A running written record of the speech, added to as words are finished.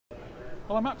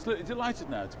Well, I'm absolutely delighted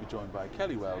now to be joined by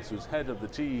Kelli Wells, who's head of the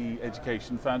GE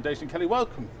Education Foundation. Kelli,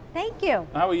 welcome. Thank you.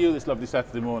 How are you this lovely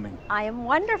Saturday morning? I am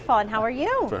wonderful, and how are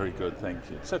you? Very good, thank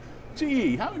you. So,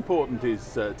 GE, how important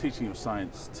is teaching of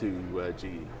science to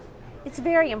GE? It's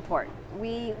very important.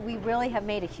 We really have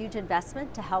made a huge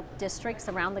investment to help districts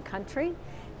around the country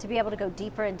to be able to go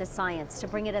deeper into science, to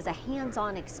bring it as a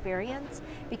hands-on experience,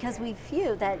 because we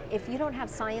view that if you don't have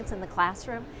science in the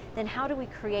classroom, then how do we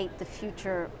create the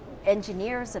future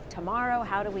engineers of tomorrow?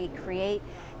 How do we create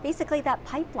basically that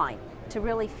pipeline to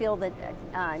really fill the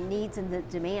needs and the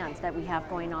demands that we have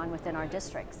going on within our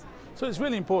districts? So it's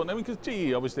really important, I mean, because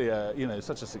GE obviously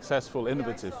such a successful,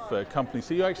 innovative company,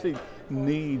 so you actually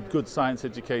need good science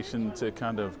education to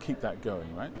kind of keep that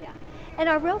going, right? Yeah, and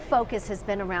our real focus has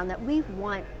been around that we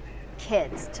want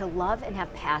kids to love and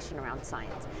have passion around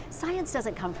science. Science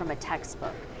doesn't come from a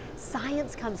textbook.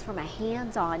 Science comes from a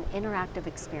hands-on interactive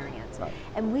experience. Right.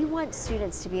 And we want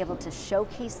students to be able to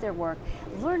showcase their work,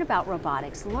 learn about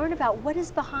robotics, learn about what is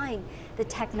behind the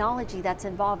technology that's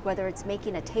involved, whether it's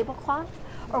making a tablecloth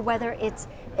or whether it's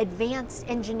advanced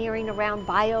engineering around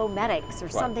biomedics or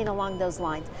something along those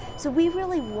lines. So we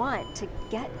really want to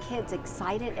get kids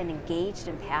excited and engaged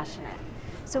and passionate.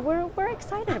 So we're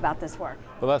excited about this work.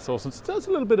 Well, that's awesome. So tell us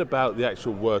a little bit about the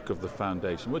actual work of the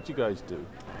foundation. What do you guys do?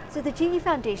 So the GE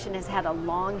Foundation has had a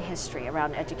long history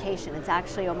around education. It's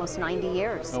actually almost 90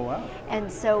 years. Oh, wow.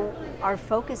 And so our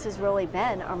focus has really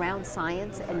been around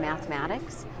science and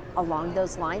mathematics along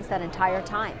those lines that entire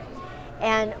time.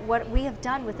 And what we have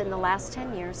done within the last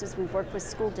 10 years is we've worked with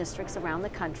school districts around the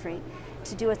country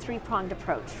to do a three-pronged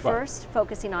approach. First,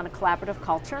 focusing on a collaborative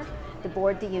culture, the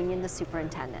board, the union, the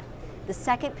superintendent. The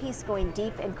second piece going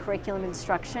deep in curriculum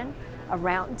instruction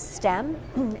around STEM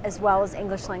as well as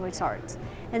English language arts.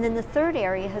 And then the third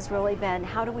area has really been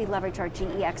how do we leverage our GE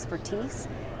expertise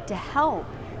to help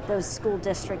those school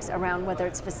districts around whether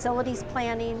it's facilities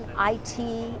planning, IT,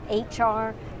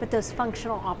 HR, but those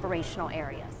functional operational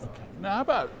areas. Okay. Now how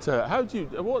about,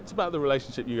 what's about the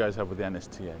relationship you guys have with the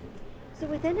NSTA? So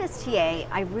with NSTA,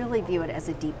 I really view it as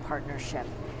a deep partnership.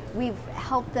 We've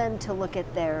helped them to look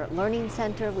at their learning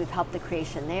center, we've helped the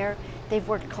creation there. They've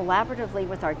worked collaboratively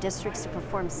with our districts to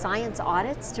perform science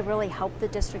audits to really help the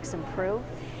districts improve.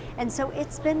 And so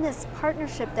it's been this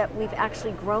partnership that we've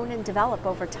actually grown and developed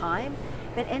over time,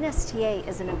 but NSTA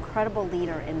is an incredible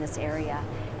leader in this area.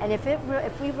 And if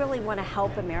we really want to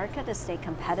help America to stay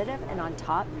competitive and on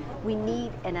top, we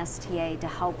need NSTA to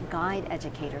help guide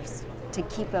educators to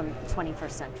keep them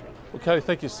 21st century. Well, Kelli,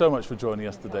 thank you so much for joining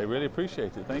us today. Really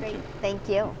appreciate it. Thank you. Thank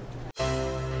you.